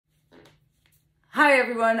Hi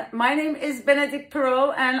everyone, my name is Benedict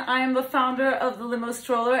Perot and I am the founder of the Limo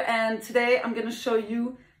Stroller, and today I'm going to show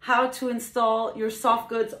you how to install your soft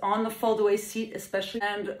goods on the foldaway seat, especially,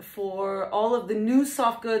 and for all of the new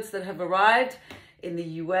soft goods that have arrived in the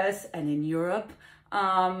US and in Europe.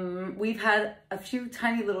 We've had a few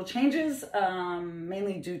tiny little changes,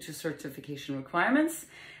 mainly due to certification requirements,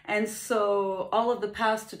 and so all of the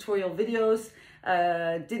past tutorial videos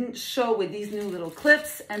didn't show with these new little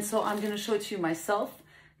clips, and so I'm going to show it to you myself.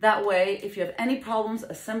 That way, if you have any problems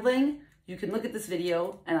assembling, you can look at this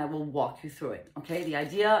video and I will walk you through it. Okay, the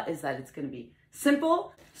idea is that it's going to be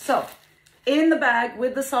simple. So in the bag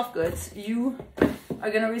with the soft goods, you are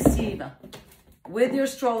going to receive with your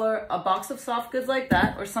stroller a box of soft goods like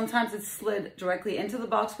that, or sometimes it's slid directly into the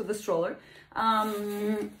box with the stroller.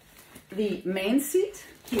 The main seat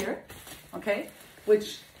here, okay,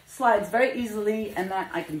 which slides very easily, and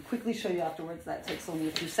that I can quickly show you afterwards. That takes only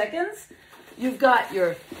a few seconds. You've got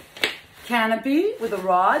your canopy with the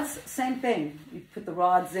rods, same thing. You put the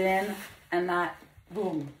rods in and that,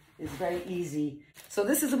 boom, is very easy. So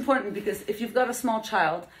this is important because if you've got a small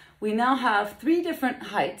child, we now have 3 different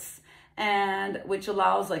heights, and which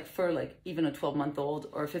allows for even a 12-month-old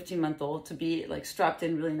or a 15-month-old to be strapped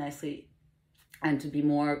in really nicely and to be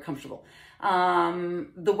more comfortable.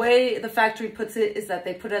 The way the factory puts it is that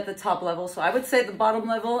they put it at the top level. So I would say the bottom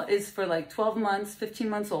level is for 12 months, 15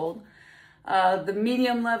 months old. The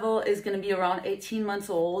medium level is going to be around 18 months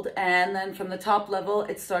old. And then from the top level,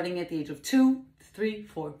 it's starting at the age of 2, 3,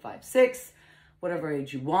 4, 5, 6, whatever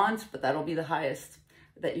age you want, but that'll be the highest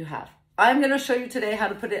that you have. I'm going to show you today how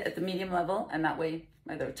to put it at the medium level, and that way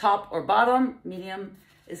either top or bottom, medium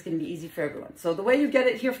is going to be easy for everyone. So the way you get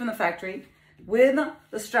it here from the factory, with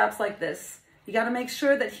the straps like this, you got to make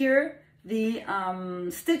sure that here the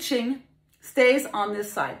stitching stays on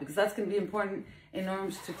this side, because that's going to be important in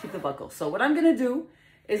order to keep the buckle. So what I'm going to do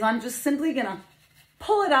is I'm just simply going to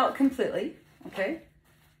pull it out completely. Okay,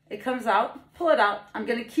 it comes out, pull it out. I'm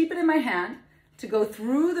going to keep it in my hand to go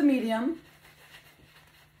through the medium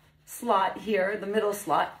slot here, the middle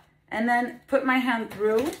slot, and then put my hand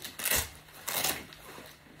through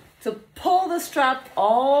to pull the strap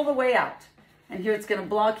all the way out. And here it's going to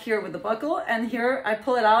block here with the buckle, and here I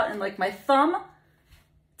pull it out and my thumb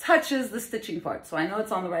touches the stitching part, so I know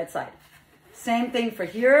it's on the right side. Same thing for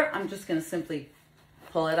here. I'm just going to simply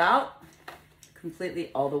pull it out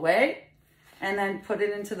completely all the way and then put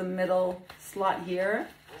it into the middle slot here.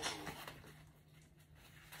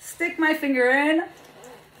 Stick my finger in,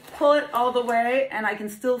 pull it all the way, and I can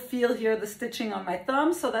still feel here the stitching on my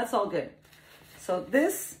thumb, so that's all good. So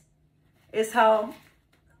this is how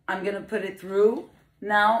I'm going to put it through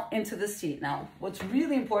now into the seat. Now, what's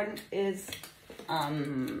really important is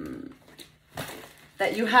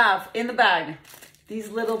that you have in the bag these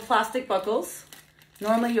little plastic buckles.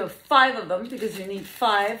 Normally you have 5 of them because you need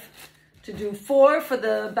 5 to do 4 for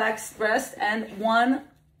the backrest and 1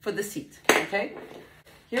 for the seat. Okay,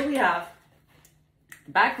 here we have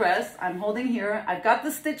backrest. I'm holding here. I've got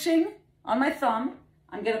the stitching on my thumb.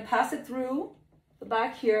 I'm going to pass it through the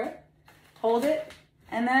back here, hold it,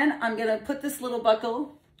 and then I'm going to put this little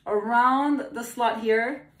buckle around the slot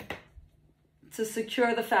here to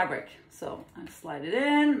secure the fabric. So I slide it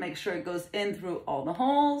in, make sure it goes in through all the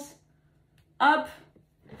holes, up,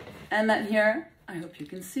 and then here, I hope you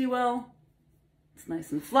can see well, it's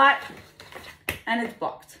nice and flat, and it's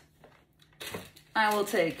blocked. I will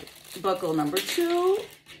take buckle number 2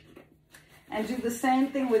 and do the same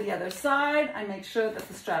thing with the other side. I make sure that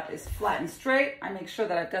the strap is flat and straight. I make sure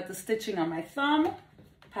that I've got the stitching on my thumb,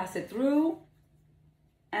 pass it through,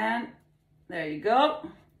 and there you go.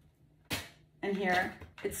 And here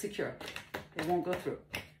it's secure. It won't go through.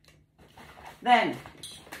 Then,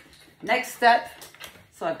 next step,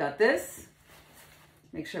 so I've got this.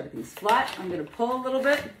 Make sure everything's flat. I'm going to pull a little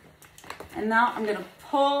bit. And now I'm going to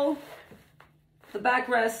pull the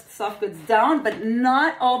backrest soft goods down, but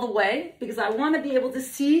not all the way, because I want to be able to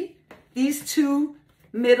see these 2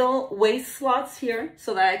 middle waist slots here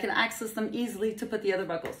so that I can access them easily to put the other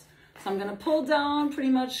buckles. So I'm going to pull down pretty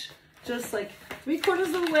much just 3/4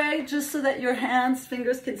 of the way, just so that your hands,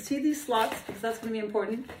 fingers can see these slots, because that's going to be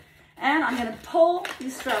important. And I'm going to pull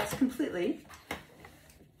these straps completely.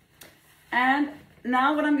 And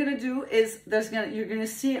now what I'm going to do is you're going to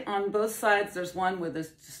see on both sides, there's one where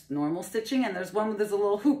there's just normal stitching, and there's one where there's a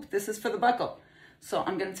little hoop. This is for the buckle. So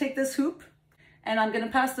I'm going to take this hoop and I'm going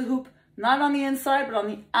to pass the hoop not on the inside, but on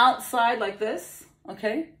the outside like this,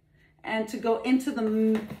 okay? And to go into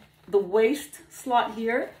the waist slot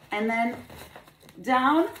here, and then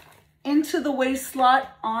down into the waist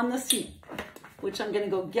slot on the seat, which I'm going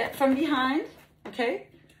to go get from behind, okay,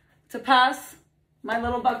 to pass my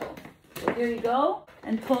little buckle. So here you go,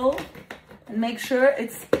 and pull, and make sure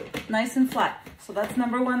it's nice and flat. So that's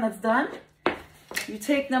number one, that's done. You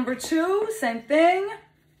take number two, same thing.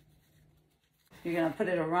 You're gonna put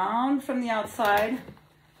it around from the outside,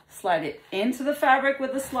 slide it into the fabric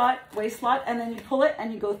with the slot, waist slot, and then you pull it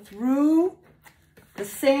and you go through the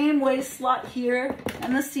same waist slot here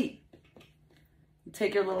and the seat. You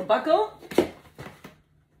take your little buckle,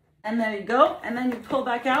 and there you go, and then you pull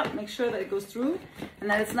back out, make sure that it goes through and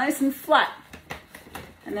that it's nice and flat.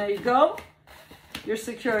 And there you go. You're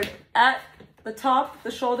secured at the top,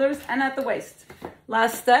 the shoulders, and at the waist.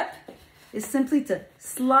 Last step is simply to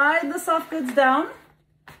slide the soft goods down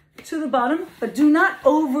to the bottom, but do not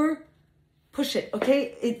over push it,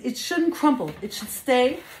 okay? It shouldn't crumple. It should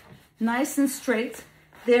stay nice and straight.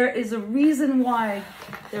 There is a reason why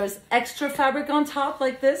there's extra fabric on top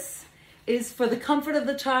like this, is for the comfort of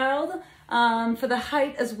the child, for the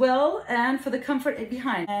height as well, and for the comfort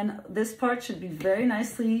behind. And this part should be very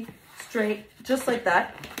nicely straight, just like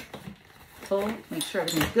that. So make sure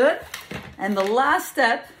everything's good. And the last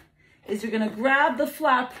step is you're gonna grab the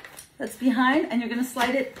flap that's behind and you're gonna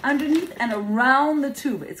slide it underneath and around the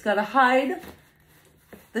tube. It's gotta hide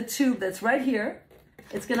the tube that's right here.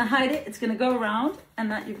 It's gonna hide it, it's gonna go around,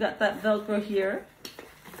 and that you've got that Velcro here.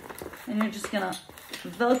 And you're just gonna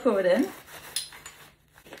Velcro it in.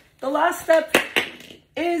 The last step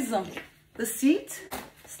is the seat.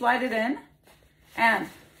 Slide it in, and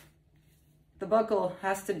the buckle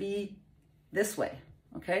has to be this way,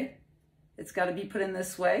 okay? It's gotta be put in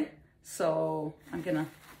this way. So I'm gonna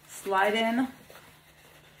slide in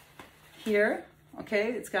here,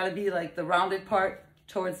 okay? It's gotta be like the rounded part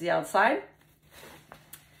towards the outside.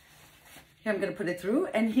 Here I'm gonna put it through,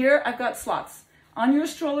 and here I've got slots. On your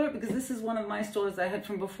stroller, because this is one of my strollers I had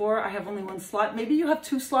from before, I have only one slot. Maybe you have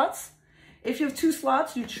two slots. If you have two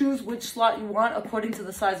slots, you choose which slot you want according to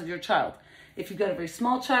the size of your child. If you've got a very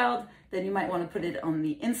small child, then you might wanna put it on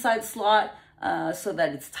the inside slot so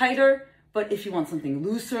that it's tighter. But if you want something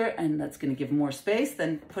looser and that's gonna give more space,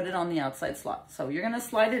 then put it on the outside slot. So you're gonna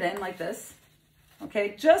slide it in like this.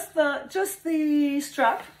 Okay, just the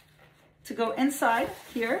strap to go inside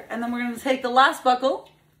here. And then we're gonna take the last buckle.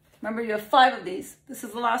 Remember, you have 5 of these. This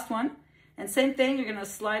is the last one. And same thing, you're gonna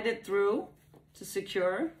slide it through to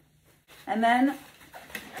secure. And then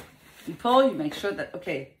you pull, you make sure that,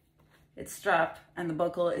 okay, it's strapped and the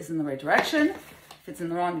buckle is in the right direction. If it's in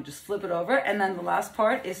the wrong, you just flip it over. And then the last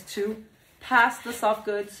part is to pass the soft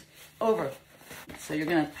goods over. So you're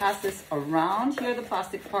gonna pass this around here, the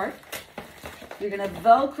plastic part. You're gonna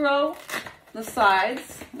Velcro the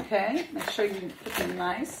sides, okay? Make sure you put them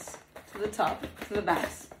nice to the top, to the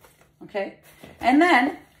backs, okay? And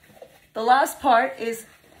then the last part is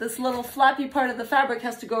this little flappy part of the fabric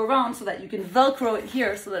has to go around so that you can Velcro it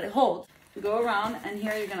here so that it holds. You go around, and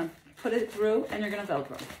here you're gonna put it through and you're gonna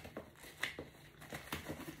Velcro.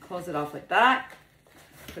 Close it off like that,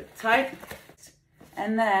 put it tight.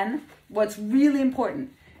 And then what's really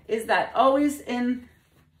important is that always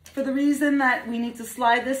for the reason that we need to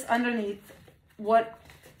slide this underneath, what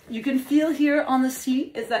you can feel here on the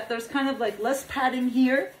seat is that there's kind of like less padding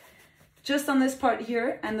here, just on this part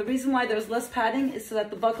here. And the reason why there's less padding is so that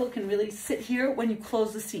the buckle can really sit here when you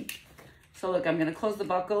close the seat. So look, I'm gonna close the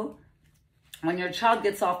buckle. When your child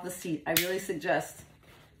gets off the seat, I really suggest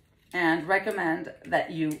and recommend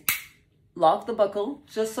that you lock the buckle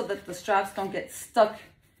just so that the straps don't get stuck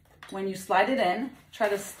when you slide it in. Try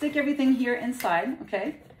to stick everything here inside,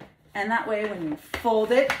 okay? And that way when you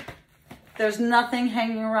fold it, there's nothing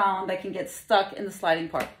hanging around that can get stuck in the sliding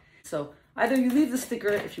part. So either you leave the sticker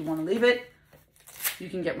if you want to leave it, you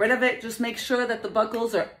can get rid of it. Just make sure that the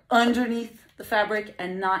buckles are underneath the fabric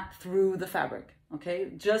and not through the fabric,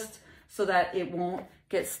 okay? Just so that it won't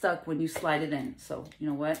get stuck when you slide it in. So you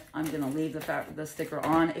know what? I'm gonna leave the sticker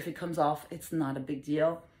on. If it comes off, it's not a big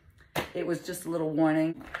deal. It was just a little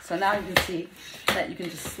warning. So now you can see that you can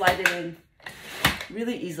just slide it in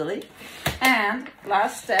really easily. And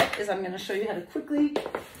last step is I'm gonna show you how to quickly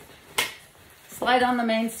slide on the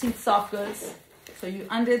main seat soft goods. So you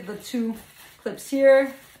undid the 2 clips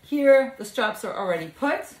here. Here, the straps are already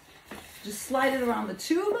put. Just slide it around the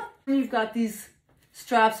tube. And you've got these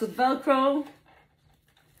straps with Velcro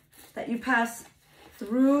that you pass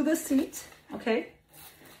through the seat, okay?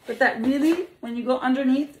 But that really, when you go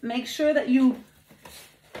underneath, make sure that you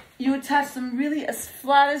attach them really as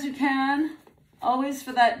flat as you can. Always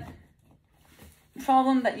for that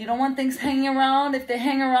problem that you don't want things hanging around. If they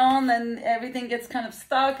hang around, then everything gets kind of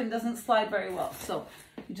stuck and doesn't slide very well. So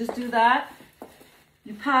you just do that.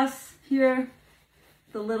 You pass here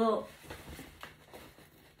the little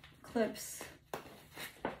clips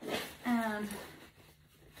and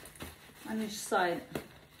on each side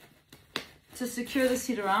to secure the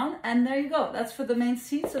seat around. And there you go. That's for the main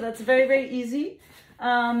seat. So that's very, very easy.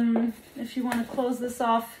 If you want to close this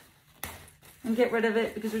off and get rid of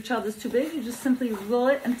it because your child is too big, you just simply roll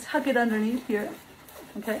it and tuck it underneath here.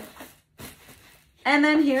 Okay. And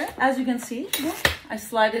then here, as you can see, I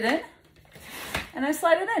slide it in and I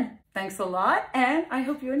slide it in. Thanks a lot. And I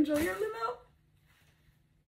hope you enjoy your limo.